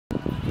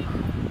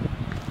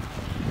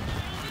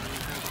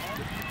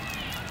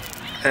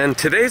And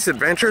today's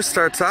adventure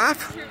starts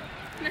off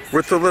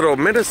with the little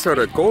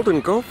Minnesota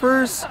Golden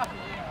Gophers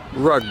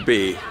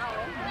rugby.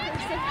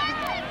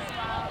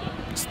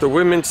 It's the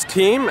women's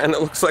team, and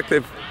it looks like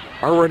they've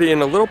already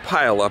in a little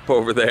pile up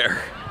over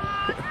there.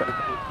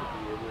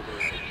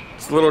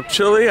 It's a little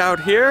chilly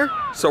out here,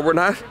 so we're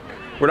not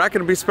going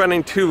to be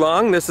spending too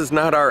long. This is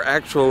not our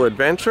actual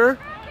adventure.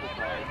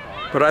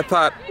 But I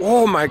thought,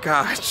 oh my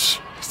gosh,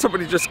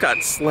 somebody just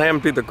got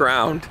slammed to the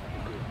ground.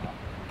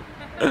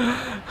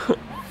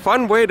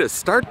 Fun way to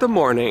start the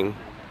morning.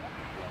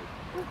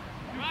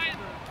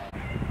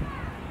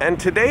 And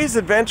today's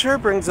adventure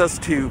brings us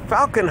to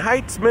Falcon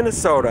Heights,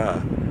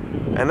 Minnesota.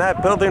 And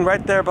that building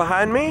right there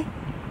behind me,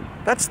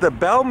 that's the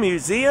Bell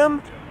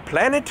Museum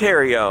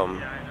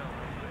Planetarium.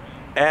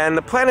 And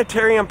the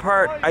planetarium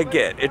part, I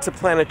get, it's a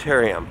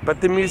planetarium.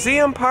 But the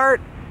museum part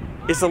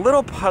is a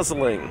little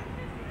puzzling.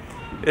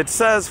 It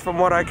says, from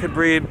what I could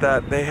read,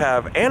 that they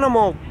have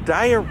animal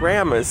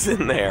dioramas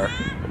in there.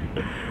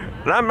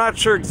 And I'm not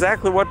sure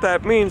exactly what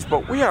that means,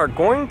 but we are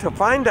going to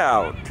find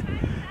out.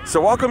 So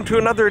welcome to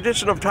another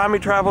edition of Tommy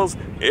Travels.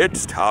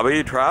 It's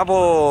Tommy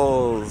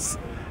Travels.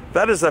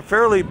 That is a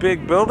fairly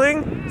big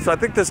building, so I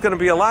think there's going to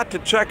be a lot to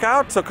check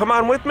out. So come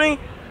on with me.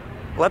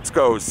 Let's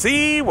go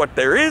see what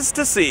there is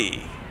to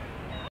see.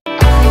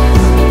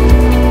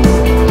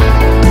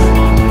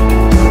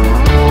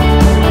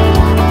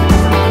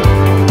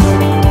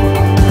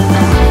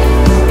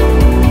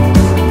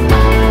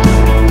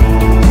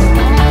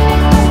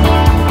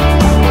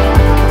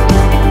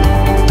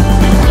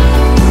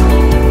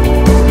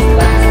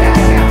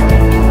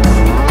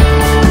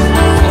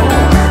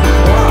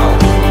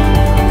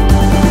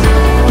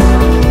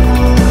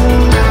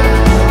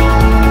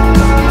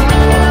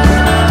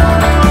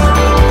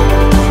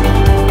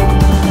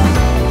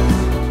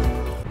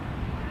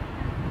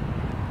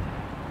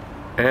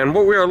 And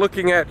what we are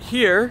looking at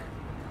here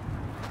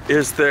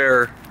is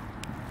their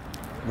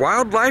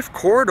wildlife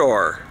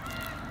corridor.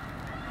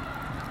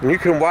 And you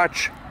can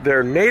watch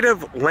their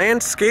native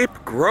landscape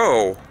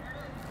grow.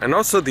 And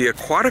also the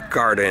aquatic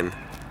garden,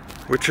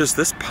 which is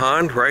this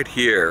pond right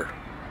here.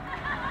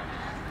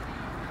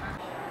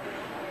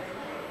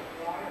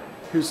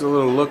 Here's a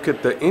little look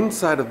at the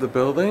inside of the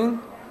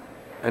building.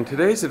 And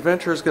today's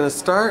adventure is going to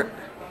start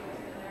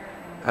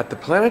at the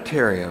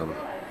planetarium.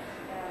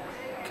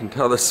 You can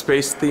tell the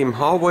space theme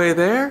hallway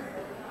there.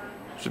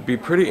 Should be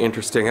pretty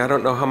interesting. I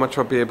don't know how much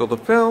I'll be able to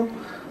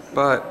film,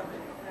 but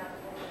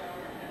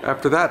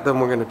after that,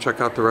 then we're going to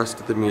check out the rest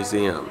of the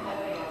museum.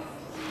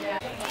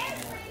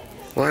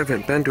 Well, I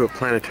haven't been to a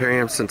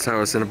planetarium since I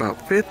was in about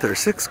 5th or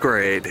 6th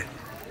grade.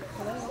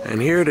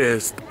 And here it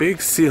is, the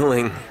big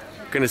ceiling.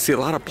 You're going to see a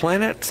lot of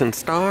planets and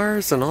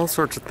stars and all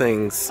sorts of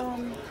things.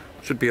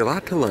 Should be a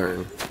lot to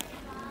learn.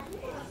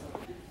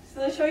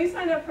 So the show you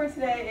signed up for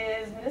today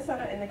is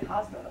Minnesota in the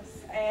Cosmos.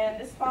 And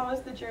this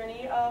follows the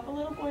journey of a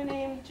little boy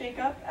named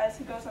Jacob as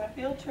he goes on a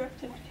field trip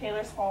to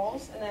Taylor's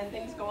Falls, and then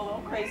things go a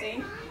little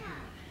crazy.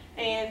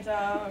 And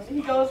he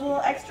goes a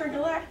little extra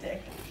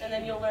galactic. And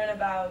then you'll learn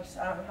about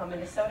how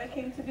Minnesota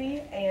came to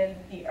be, and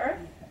the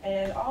Earth,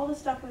 and all the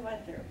stuff we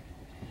went through.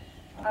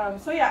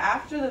 So yeah,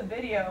 after the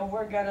video,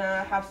 we're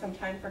gonna have some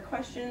time for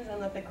questions and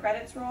let the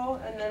credits roll,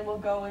 and then we'll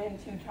go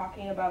into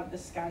talking about the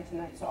sky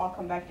tonight. So I'll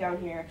come back down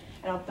here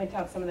and I'll point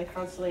out some of the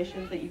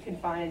constellations that you can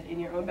find in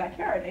your own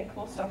backyard and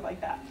cool stuff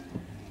like that.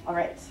 All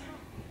right,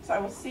 so I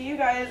will see you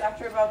guys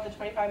after about the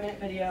 25-minute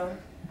video,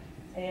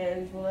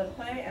 and we'll let it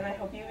play, and I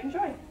hope you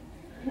enjoy.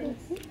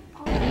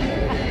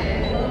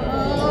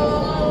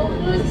 Oh,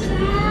 what's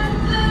happening?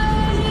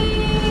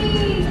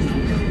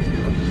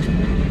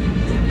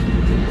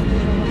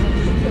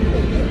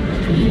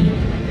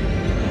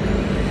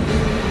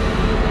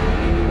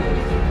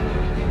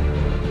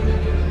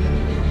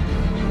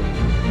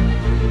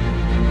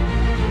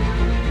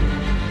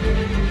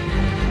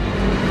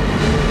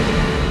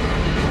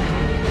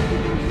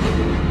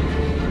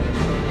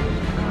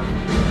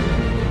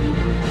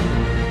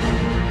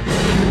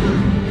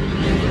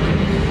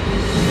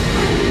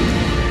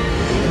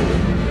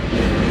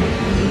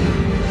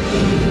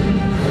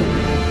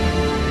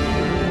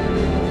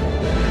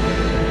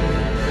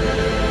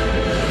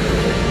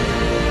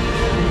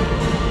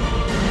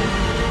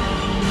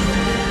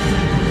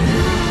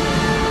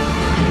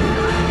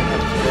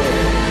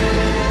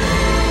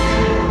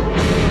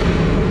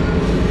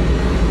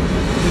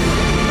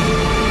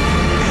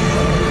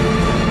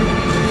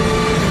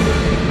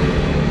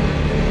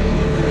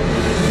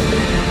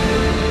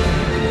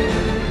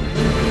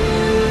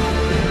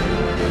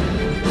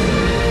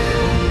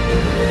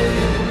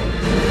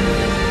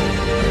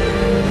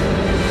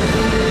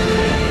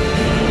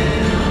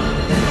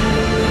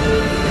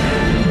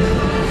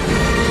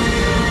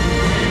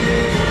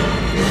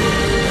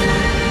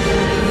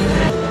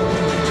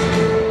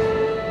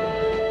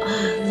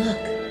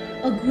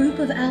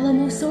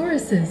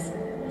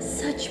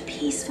 Such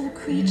peaceful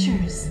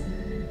creatures.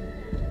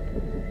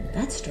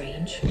 That's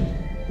strange.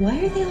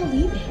 Why are they all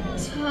leaving?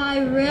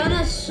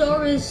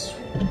 Tyrannosaurus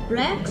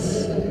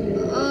Rex?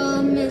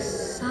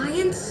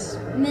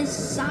 Miss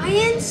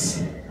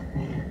Science?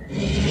 Oh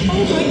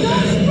my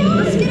gosh,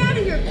 Ross, get out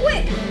of here,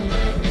 quick!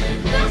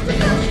 Faster,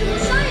 faster,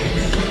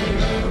 science!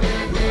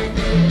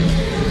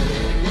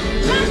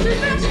 Faster,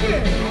 faster!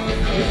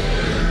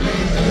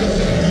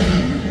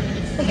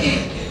 Okay,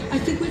 I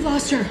think we've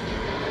lost her.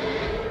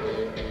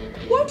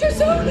 Watch her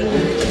soon!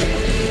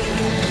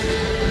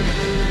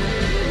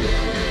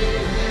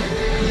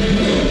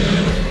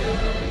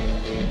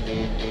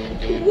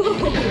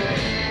 Whoa,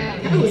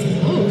 that was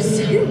close.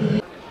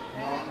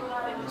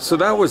 So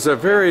that was a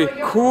very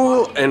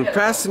cool and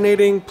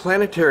fascinating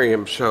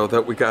planetarium show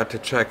that we got to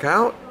check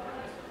out.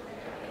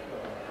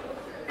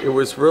 It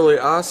was really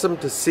awesome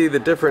to see the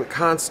different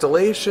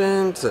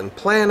constellations and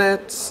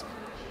planets.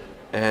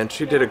 And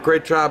she did a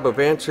great job of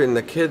answering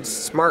the kids'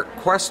 smart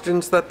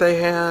questions that they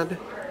had.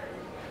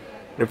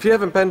 And if you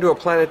haven't been to a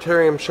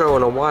planetarium show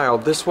in a while,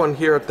 this one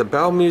here at the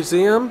Bell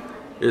Museum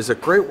is a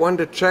great one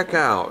to check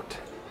out.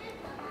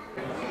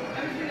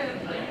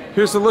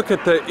 Here's a look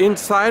at the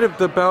inside of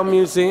the Bell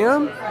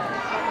Museum.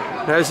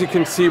 As you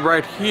can see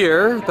right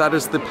here, that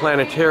is the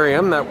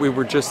planetarium that we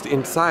were just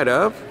inside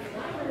of.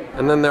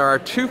 And then there are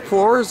 2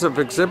 floors of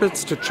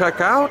exhibits to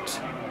check out.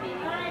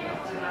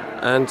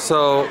 And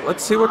so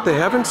let's see what they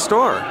have in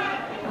store.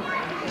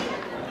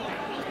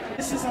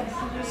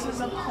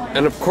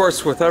 And of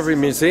course, with every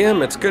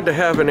museum, it's good to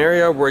have an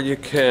area where you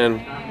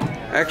can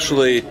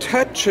actually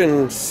touch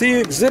and see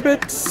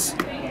exhibits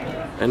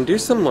and do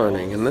some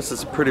learning. And this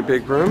is a pretty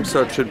big room,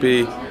 so it should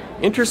be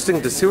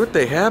interesting to see what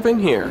they have in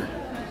here.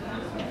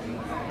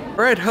 All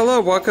right, hello,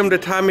 welcome to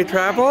Tommy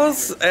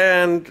Travels.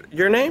 And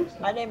your name?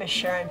 My name is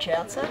Sharon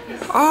Jansen.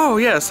 Oh,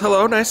 yes,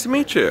 hello, nice to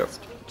meet you.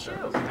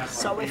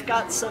 So we've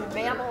got some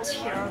mammals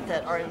here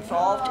that are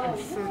involved in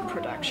food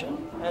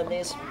production, and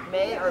these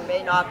may or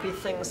may not be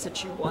things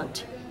that you want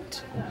to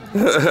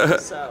eat.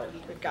 So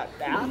we've got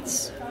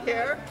bats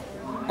here.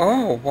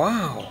 Oh,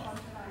 wow.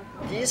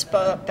 These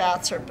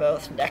bats are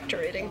both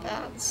nectar-eating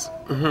bats.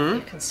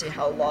 You can see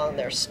how long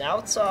their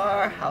snouts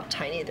are, how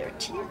tiny their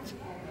teeth.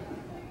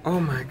 Oh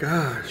my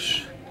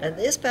gosh. And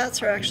these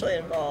bats are actually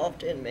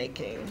involved in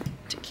making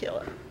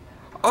tequila.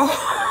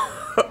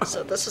 Oh!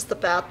 So this is the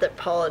bat that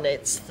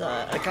pollinates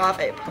the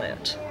agave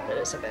plant that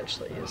is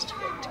eventually used to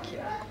make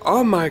tequila.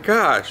 Oh my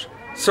gosh.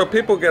 So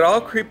people get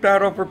all creeped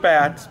out over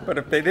bats, but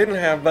if they didn't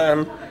have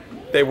them,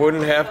 they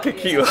wouldn't have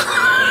tequila.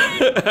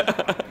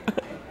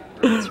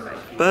 That's right.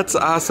 That's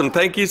awesome.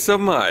 Thank you so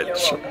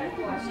much. You're welcome.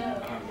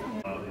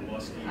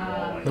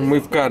 And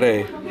we've got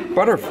a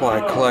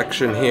butterfly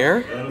collection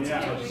here,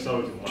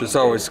 which is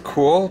always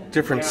cool.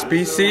 Different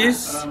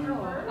species.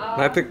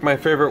 And I think my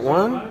favorite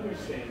one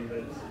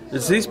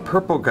is these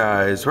purple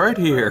guys right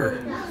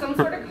here. Some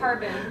sort of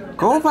carbon.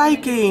 Go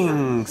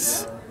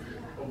Vikings!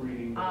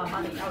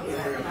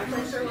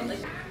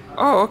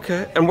 Oh,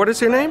 okay. And what is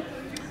your name?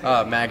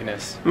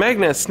 Magnus.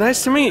 Magnus,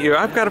 nice to meet you.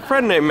 I've got a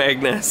friend named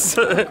Magnus.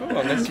 Cool,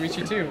 nice to meet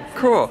you too.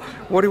 Cool.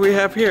 What do we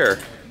have here?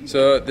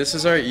 So this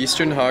is our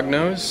eastern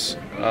hognose.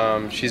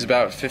 She's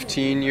about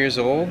 15 years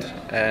old,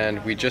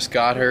 and we just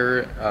got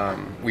her.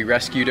 We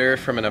rescued her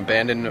from an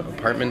abandoned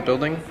apartment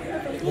building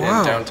in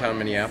downtown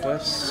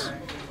Minneapolis.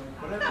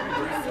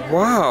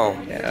 Wow.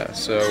 Yeah,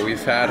 so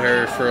we've had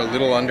her for a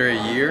little under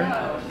a year,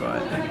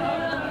 but...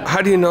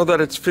 How do you know that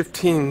it's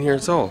 15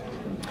 years old?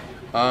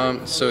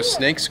 So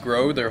snakes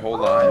grow their whole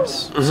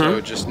lives, so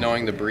just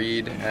knowing the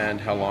breed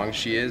and how long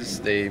she is,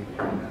 they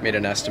made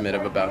an estimate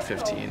of about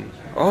 15.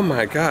 Oh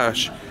my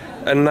gosh.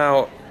 And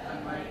now,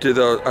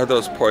 are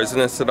those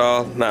poisonous at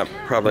all?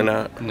 Probably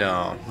not.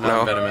 No,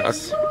 not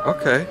venomous.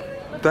 Okay.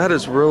 That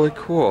is really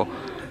cool.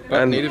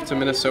 But native to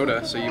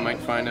Minnesota, so you might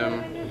find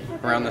them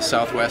around the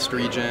southwest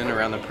region,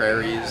 around the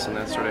prairies and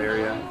that sort of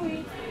area.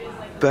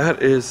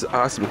 That is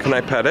awesome. Can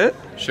I pet it?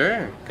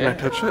 Sure. Can I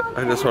touch it?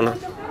 I just want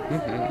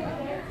to...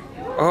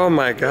 Oh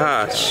my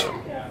gosh.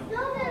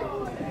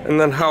 And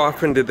then how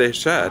often do they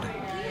shed?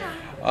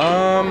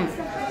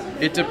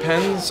 It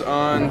depends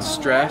on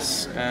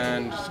stress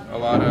and a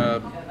lot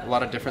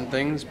of different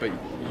things, but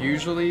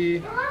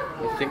usually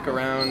I think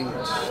around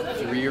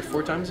 3 or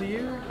 4 times a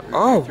year.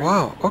 Oh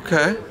wow,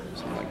 okay.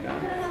 Something like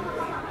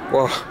that.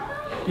 Well,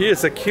 he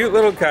is a cute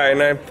little guy,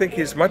 and I think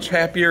he's much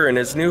happier in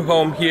his new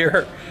home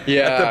here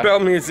at the Bell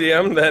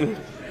Museum than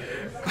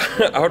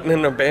out in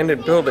an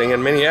abandoned building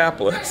in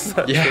Minneapolis,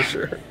 that's for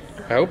sure.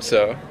 I hope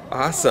so.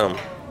 Awesome.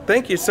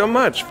 Thank you so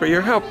much for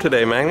your help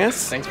today,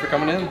 Magnus. Thanks for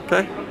coming in.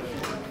 Okay.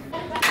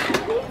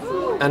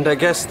 And I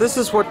guess this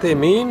is what they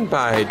mean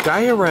by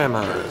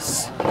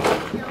dioramas.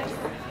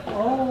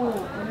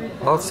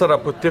 All set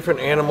up with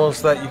different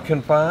animals that you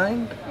can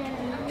find.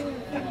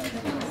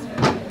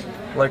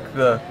 Like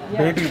the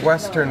baby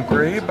western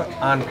grebe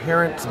on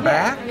parent's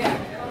back.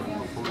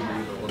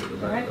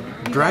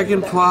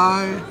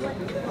 Dragonfly.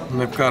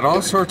 And they've got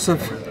all sorts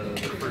of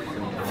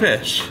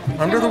fish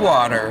under the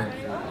water.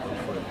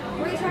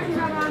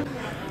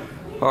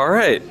 All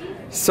right,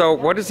 so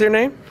what is your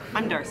name?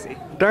 I'm Darcy.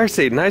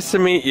 Darcy, nice to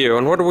meet you.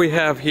 And what do we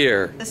have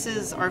here? This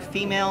is our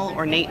female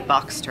ornate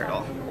box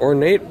turtle.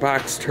 Ornate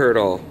box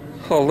turtle.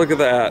 Oh, look at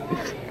that.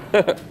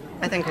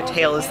 I think her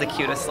tail is the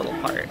cutest little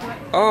part.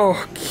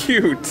 Oh,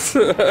 cute.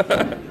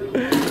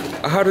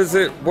 How does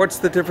it, what's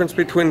the difference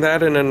between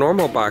that and a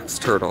normal box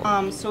turtle?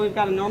 So we've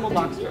got a normal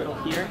box turtle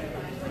here.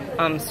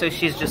 So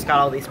she's just got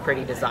all these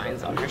pretty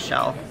designs on her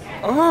shell.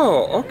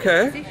 Oh,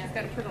 okay.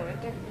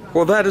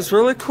 Well, that is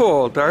really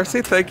cool.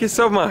 Darcy, thank you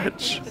so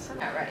much.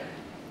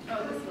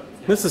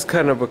 This is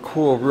kind of a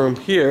cool room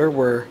here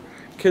where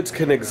kids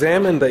can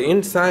examine the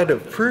inside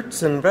of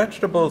fruits and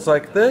vegetables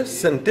like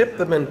this and dip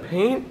them in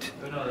paint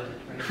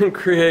and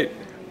create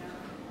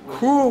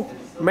cool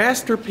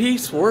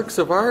masterpiece works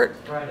of art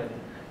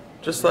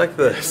just like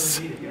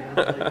this.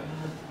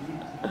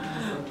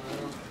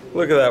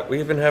 Look at that, we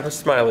even have a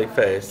smiley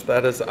face.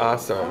 That is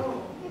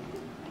awesome.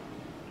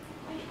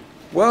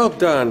 Well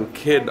done,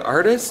 kid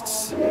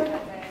artists.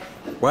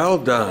 Well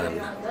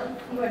done.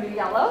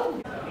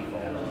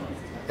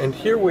 And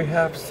here we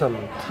have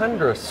some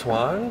tundra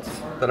swans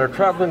that are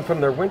traveling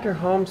from their winter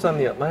homes on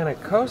the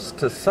Atlantic coast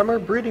to summer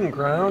breeding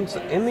grounds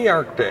in the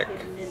Arctic.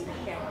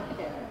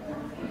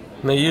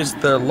 And they use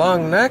their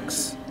long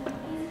necks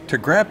to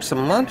grab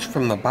some lunch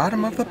from the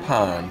bottom of the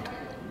pond.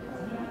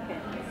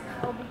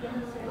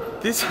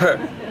 These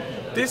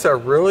are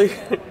really,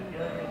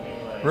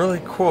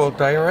 really cool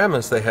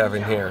dioramas they have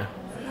in here.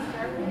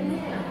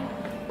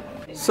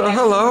 So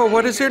hello,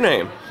 what is your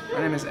name? My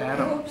name is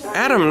Adam.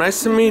 Adam,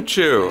 nice to meet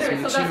you.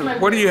 Nice to meet you.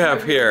 What do you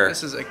have here?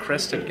 This is a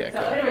crested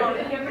gecko.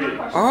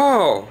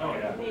 Oh,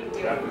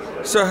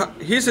 so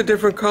he's a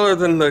different color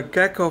than the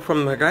gecko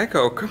from the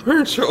Gecko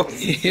commercials.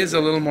 He is a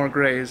little more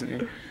gray,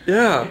 isn't he?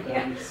 Yeah.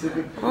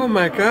 Oh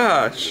my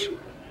gosh.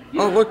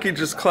 Oh look, he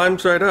just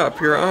climbs right up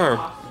your arm.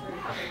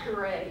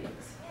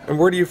 And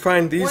where do you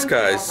find these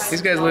guys?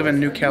 These guys live in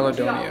New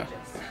Caledonia.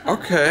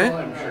 Okay.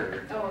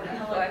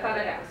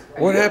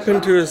 What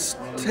happened to his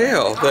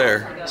tail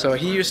there? So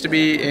he used to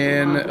be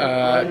in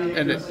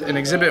an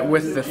exhibit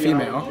with the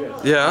female.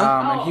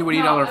 Yeah? And he would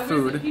eat all her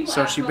food,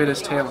 so she bit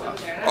his tail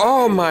off.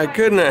 Oh my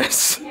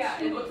goodness.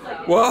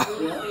 Well,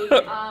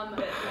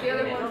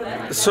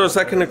 so is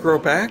that going to grow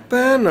back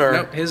then? Or?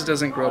 Nope, his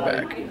doesn't grow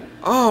back.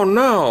 Oh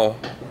no.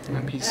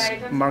 He's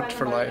marked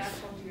for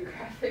life.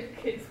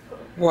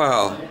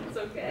 Wow.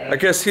 I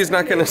guess he's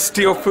not going to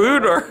steal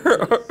food, or?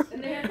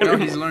 No,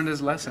 he's learned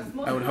his lesson,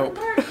 I would hope.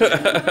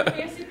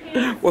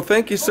 Well,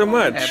 thank you so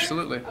much.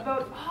 Absolutely.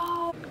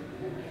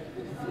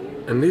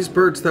 And these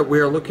birds that we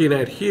are looking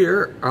at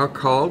here are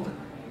called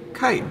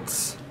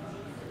kites.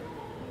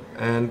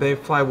 And they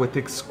fly with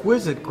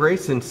exquisite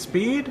grace and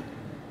speed,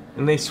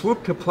 and they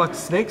swoop to pluck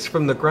snakes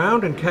from the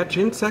ground and catch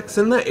insects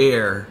in the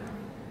air.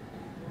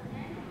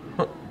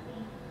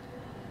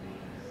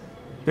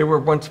 They were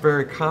once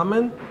very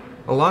common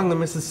along the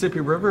Mississippi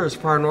River as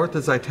far north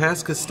as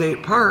Itasca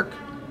State Park,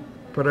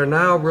 but are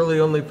now really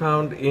only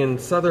found in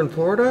southern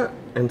Florida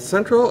and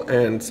Central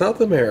and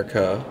South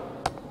America.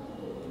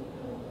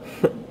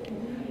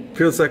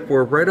 Feels like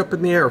we're right up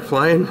in the air,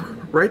 flying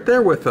right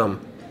there with them.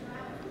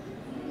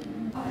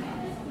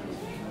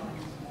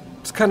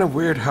 It's kind of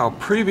weird how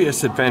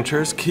previous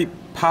adventures keep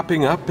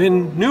popping up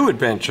in new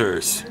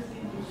adventures.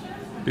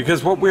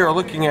 Because what we are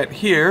looking at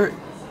here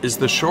is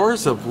the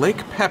shores of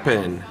Lake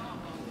Pepin.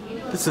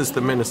 This is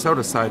the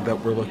Minnesota side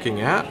that we're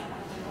looking at.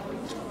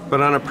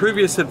 But on a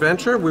previous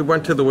adventure, we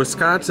went to the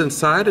Wisconsin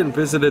side and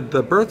visited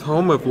the birth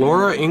home of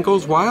Laura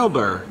Ingalls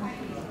Wilder.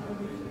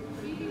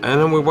 And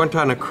then we went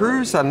on a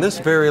cruise on this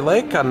very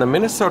lake on the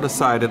Minnesota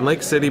side in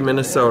Lake City,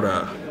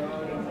 Minnesota.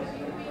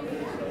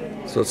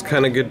 So it's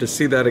kind of good to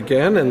see that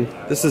again. And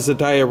this is a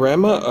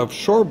diorama of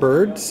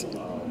shorebirds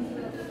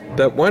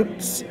that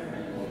once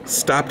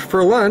stopped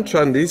for lunch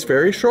on these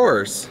very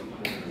shores.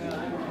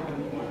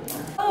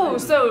 Oh,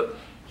 so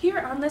here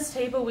on this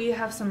table we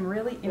have some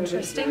really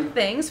interesting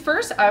things.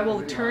 First, I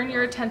will turn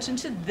your attention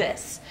to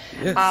this.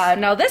 Yes.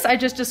 Now this, I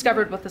just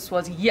discovered what this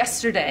was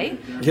yesterday,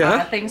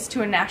 Yeah? thanks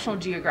to a National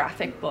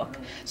Geographic book.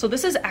 So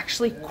this is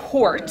actually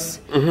quartz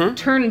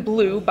turned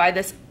blue by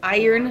this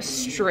iron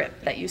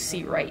strip that you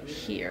see right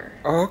here.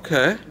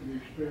 Okay.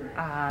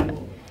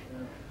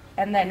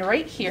 And then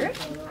right here,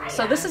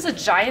 so this is a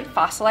giant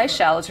fossilized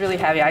shell. It's really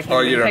heavy, I can't Oh,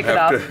 you don't pick it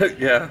up. have to.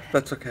 Yeah,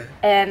 that's okay.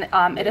 And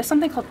it is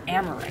something called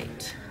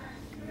amorite.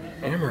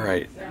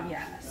 Amorite.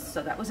 Yes,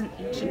 so that was an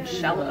ancient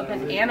shell of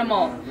an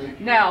animal.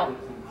 Now,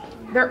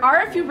 there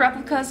are a few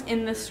replicas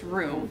in this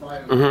room.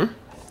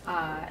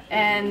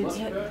 And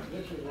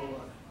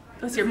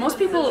let's see, most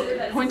people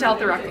point out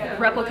the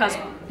replicas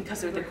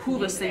because they're the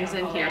coolest things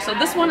in here. So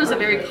this one is a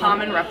very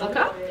common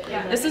replica.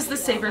 This is the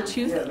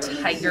saber-toothed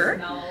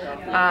tiger,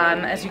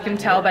 as you can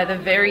tell by the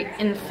very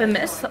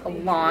infamous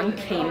long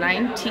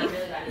canine teeth.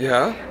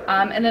 Yeah.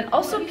 And then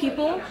also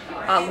people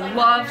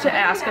love to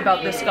ask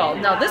about this skull.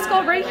 Now this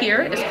skull right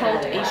here is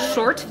called a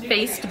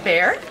short-faced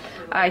bear.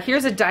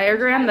 Here's a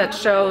diagram that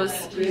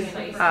shows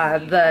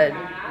the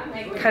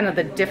kind of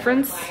the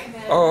difference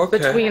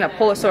between a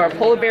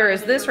polar bear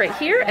is this right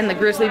here and the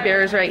grizzly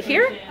bear is right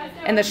here.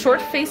 And the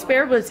short-faced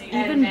bear was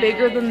even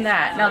bigger than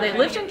that. Now, they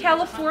lived in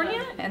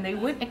California, and they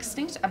went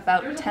extinct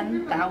about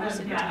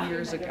 10,000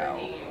 years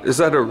ago. Is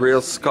that a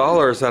real skull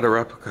or is that a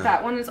replica?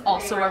 That one is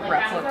also a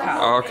replica.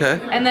 Oh, okay.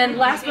 And then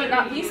last but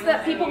not least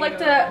that people like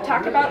to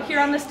talk about here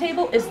on this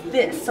table is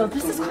this. So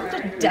this is called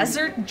a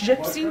desert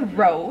gypsy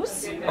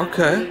rose.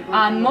 Okay.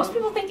 Most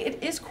people think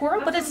it is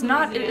coral, but it's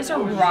not. It is a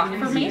rock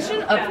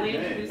formation.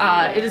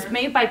 It is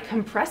made by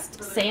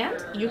compressed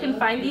sand. You can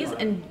find these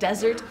in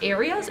desert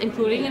areas,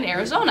 including in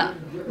Arizona.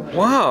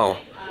 Wow.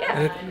 Yeah.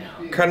 And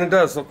it kind of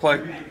does look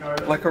like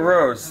a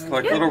rose,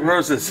 like little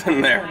roses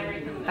in there.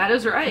 That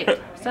is right.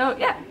 So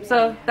yeah.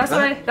 So that's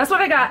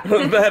what I got.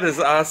 That is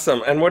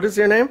awesome. And what is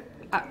your name?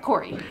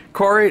 Corey.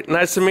 Corey,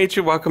 nice to meet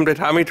you. Welcome to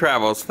Tommy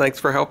Travels. Thanks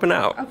for helping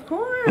out. Of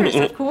course.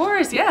 Of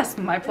course. Yes,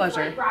 my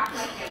pleasure.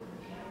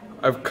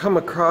 I've come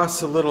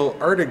across a little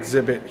art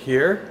exhibit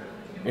here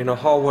in a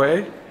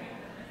hallway.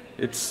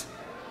 It's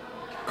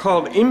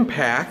called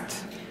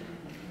Impact.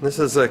 This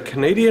is a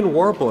Canadian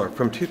warbler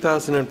from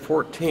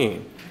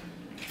 2014.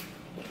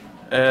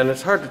 And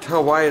it's hard to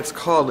tell why it's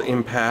called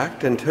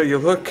Impact until you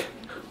look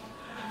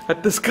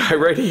at this guy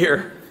right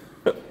here.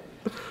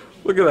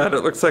 Look at that,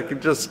 it looks like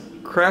it just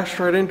crashed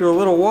right into a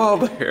little wall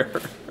there.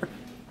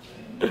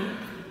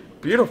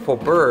 Beautiful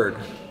bird.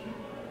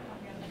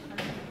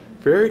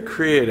 Very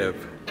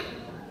creative.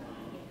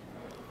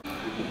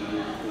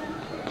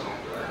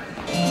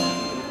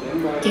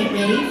 Get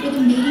ready for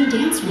the mating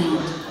dance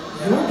round.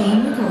 You're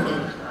being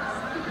recorded.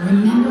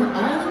 Remember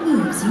all the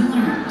moves you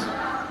learned.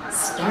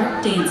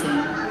 Start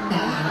dancing.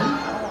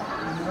 Bow.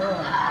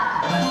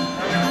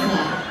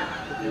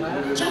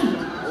 Clap. Jump.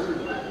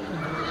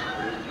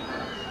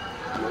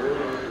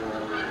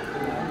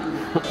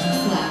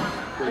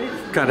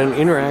 Clap. Got an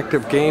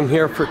interactive game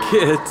here for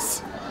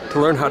kids to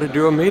learn how to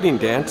do a mating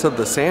dance of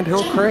the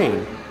sandhill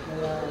crane.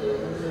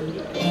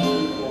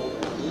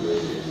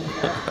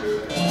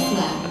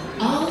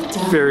 All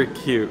done. Very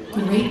cute.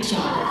 Great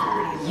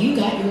job. You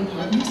got your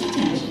partner's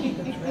attention.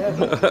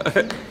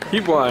 He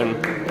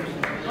won.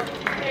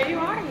 There you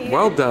are.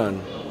 Well done.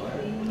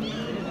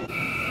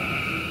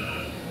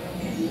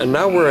 And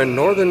now we're in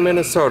northern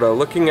Minnesota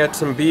looking at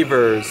some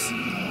beavers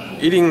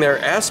eating their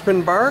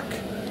aspen bark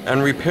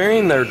and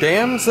repairing their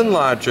dams and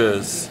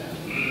lodges.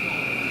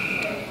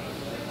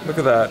 Look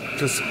at that,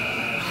 just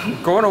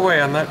going away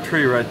on that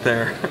tree right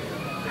there.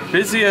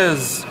 Busy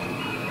as,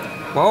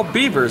 well,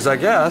 beavers, I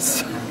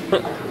guess.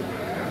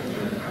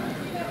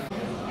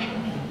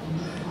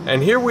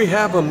 And here we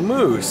have a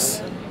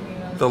moose,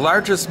 the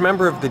largest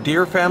member of the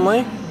deer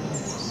family.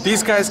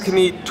 These guys can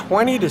eat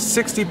 20 to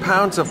 60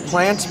 pounds of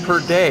plants per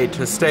day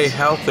to stay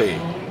healthy.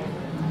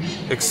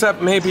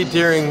 Except maybe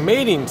during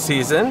mating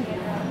season,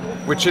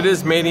 which it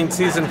is mating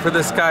season for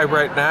this guy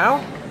right now.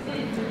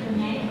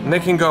 And they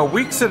can go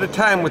weeks at a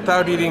time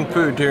without eating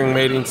food during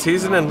mating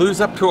season and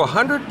lose up to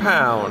 100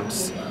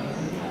 pounds.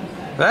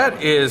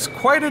 That is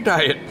quite a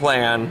diet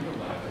plan.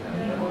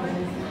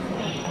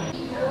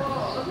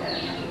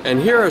 And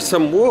here are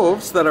some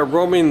wolves that are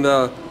roaming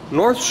the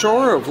north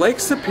shore of Lake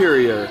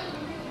Superior.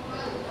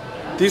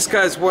 These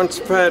guys once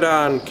fed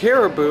on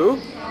caribou,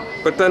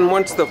 but then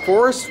once the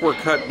forests were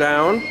cut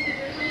down,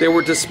 they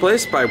were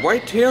displaced by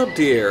white-tailed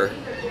deer.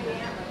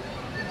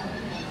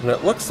 And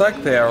it looks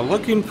like they are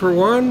looking for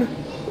one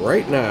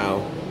right now.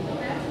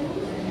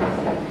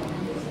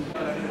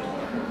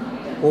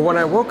 Well, when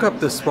I woke up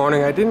this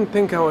morning, I didn't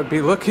think I would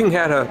be looking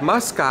at a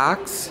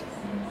muskox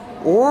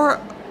or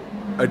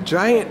a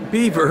giant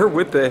beaver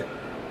with a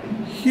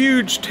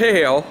huge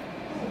tail,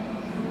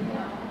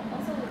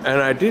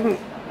 and I didn't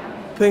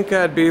think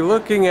I'd be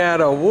looking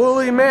at a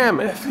woolly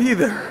mammoth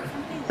either.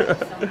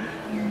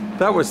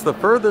 That was the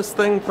furthest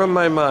thing from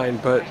my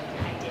mind, but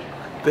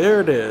there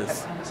it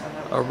is.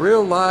 A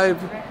real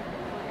live,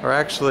 or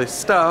actually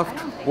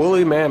stuffed,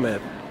 woolly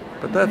mammoth.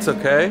 But that's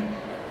okay.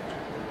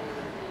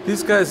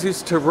 These guys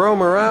used to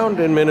roam around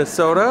in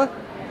Minnesota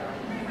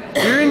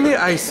during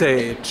the Ice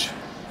Age.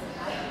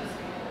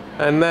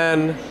 And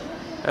then,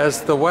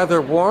 as the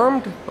weather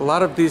warmed, a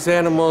lot of these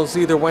animals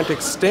either went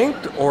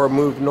extinct or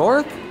moved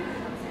north.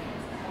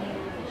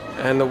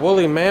 And the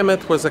woolly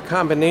mammoth was a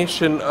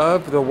combination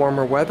of the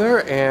warmer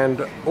weather and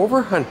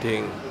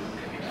overhunting.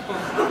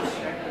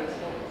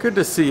 Good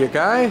to see you,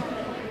 Guy.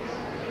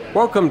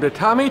 Welcome to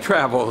Tommy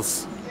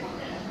Travels.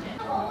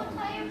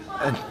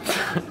 And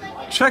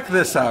check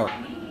this out.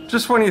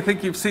 Just when you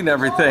think you've seen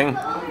everything,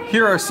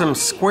 here are some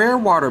square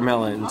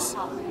watermelons.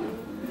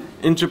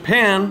 In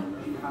Japan,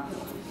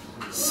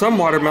 some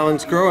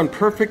watermelons grow in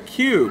perfect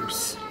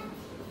cubes.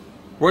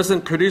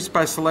 Wasn't produced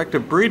by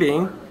selective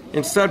breeding.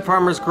 Instead,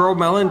 farmers grow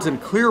melons in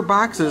clear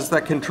boxes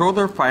that control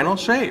their final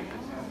shape.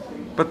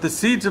 But the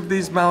seeds of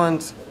these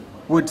melons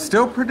would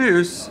still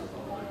produce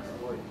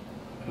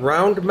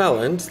round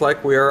melons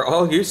like we are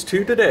all used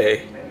to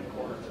today.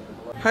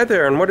 Hi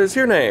there, and what is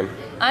your name?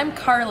 I'm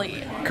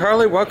Carly.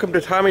 Carly, welcome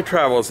to Tommy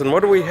Travels, and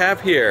what do we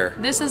have here?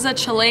 This is a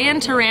Chilean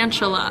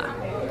tarantula.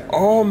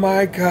 Oh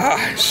my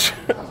gosh!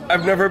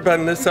 I've never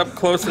been this up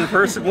close in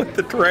person with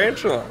the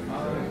tarantula.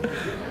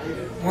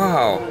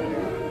 Wow.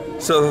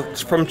 So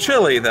it's from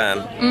Chile then?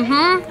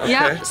 Mm-hmm. Okay.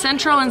 Yep.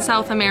 Central and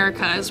South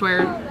America is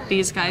where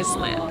these guys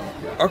live.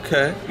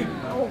 Okay.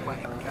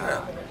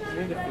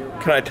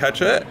 Can I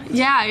touch it?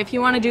 Yeah, if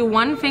you want to do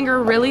one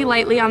finger really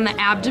lightly on the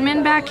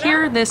abdomen back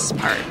here, this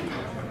part.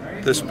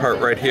 This part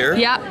right here?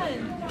 Yep.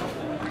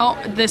 Oh,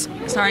 this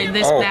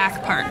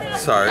back part.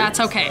 Sorry. That's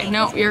okay.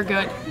 No, you're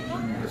good.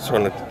 Just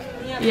want to...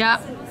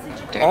 Yep.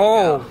 There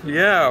Oh,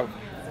 yeah.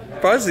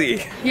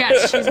 Fuzzy.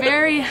 Yes, she's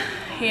very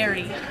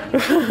hairy.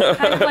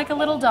 Kind of like a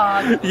little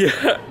dog.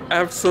 Yeah,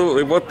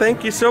 absolutely. Well,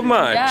 thank you so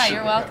much. Yeah,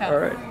 you're welcome. All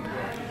right.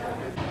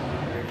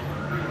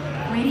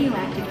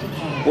 Radioactive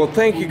decay. Well,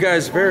 thank you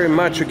guys very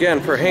much again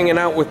for hanging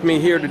out with me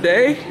here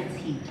today.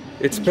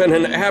 It's been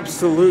an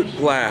absolute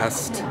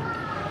blast.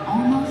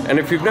 And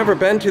if you've never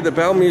been to the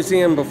Bell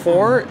Museum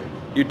before,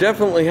 you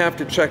definitely have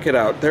to check it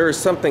out. There is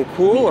something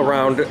cool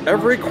around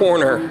every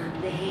corner.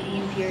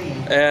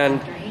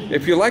 And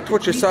if you liked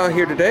what you saw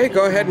here today,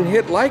 go ahead and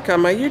hit like on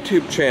my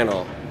YouTube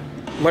channel.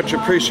 Much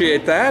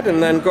appreciate that.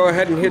 And then go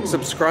ahead and hit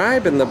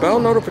subscribe and the bell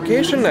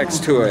notification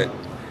next to it.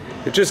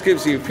 It just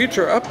gives you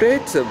future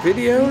updates of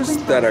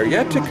videos that are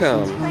yet to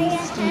come.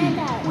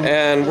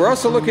 And we're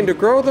also looking to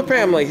grow the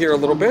family here a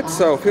little bit,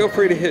 so feel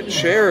free to hit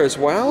share as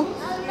well.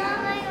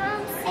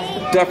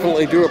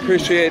 Definitely do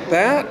appreciate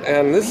that,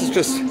 and this is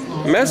just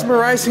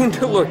mesmerizing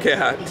to look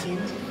at.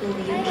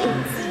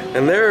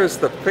 And there is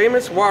the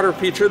famous water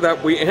feature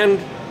that we end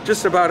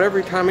just about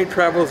every Tommy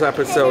Travels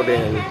episode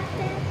in.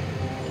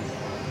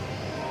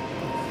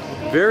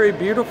 Very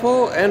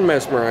beautiful and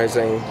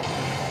mesmerizing.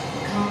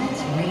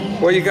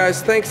 Well, you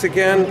guys, thanks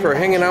again for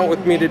hanging out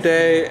with me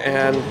today,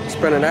 and it's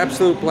been an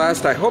absolute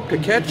blast. I hope to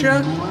catch you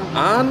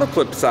on the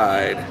flip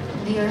side.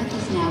 The Earth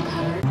is now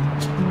covered.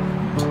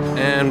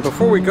 And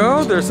before we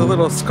go, there's a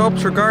little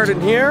sculpture garden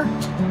here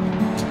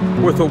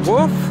with a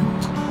wolf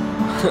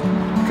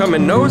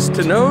coming nose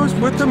to nose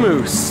with the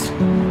moose.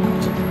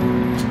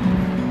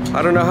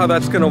 I don't know how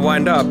that's gonna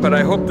wind up, but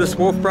I hope this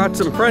wolf brought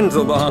some friends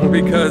along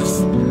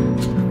because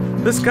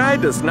this guy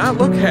does not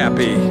look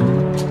happy.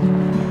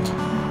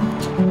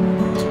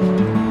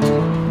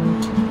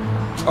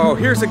 Oh,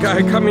 here's a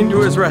guy coming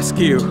to his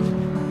rescue.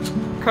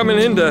 Coming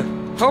in to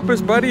help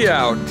his buddy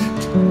out.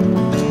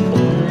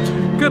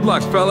 Good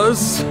luck,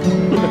 fellas.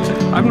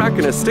 I'm not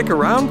gonna stick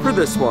around for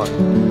this one.